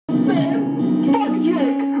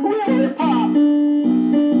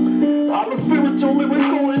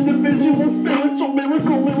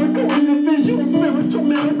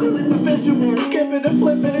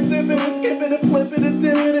flipping and dipping and skipping and flipping and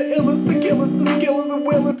dipping and illest, the killest, the skill of the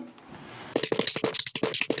will.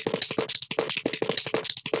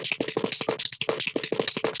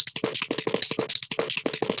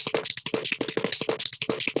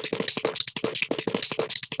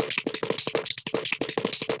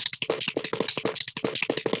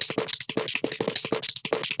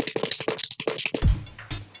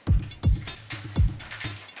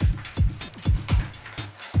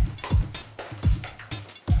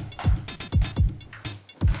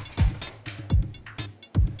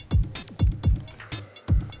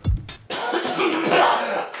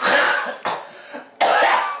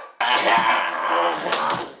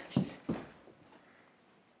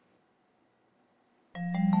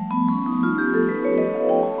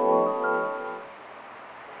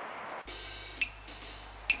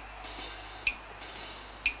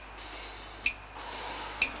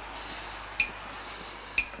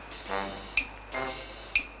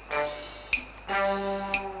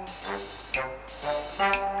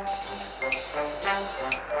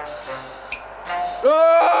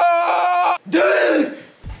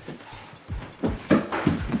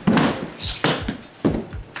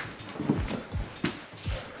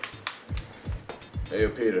 Hey, yo,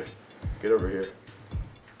 Peter, get over here.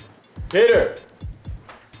 Peter!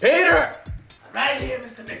 Peter! I'm right here,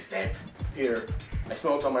 Mr. Mixtape. Peter, I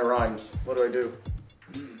smoked all my rhymes. What do I do?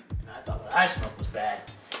 I thought what I smoked was bad,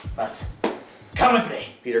 but come with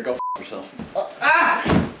me. Peter, go yourself.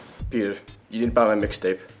 Peter, you didn't buy my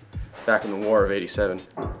mixtape. Back in the War of '87.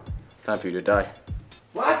 Time for you to die.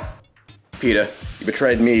 What? Peter, you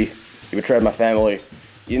betrayed me. You betrayed my family.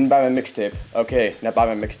 You didn't buy my mixtape. Okay, now buy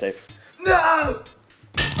my mixtape. No!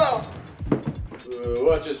 Oh.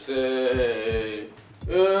 What you say?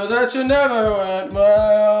 That you never went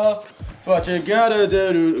well. What you gotta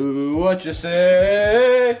do? What you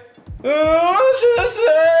say? What you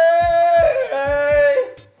say?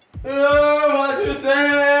 What you say?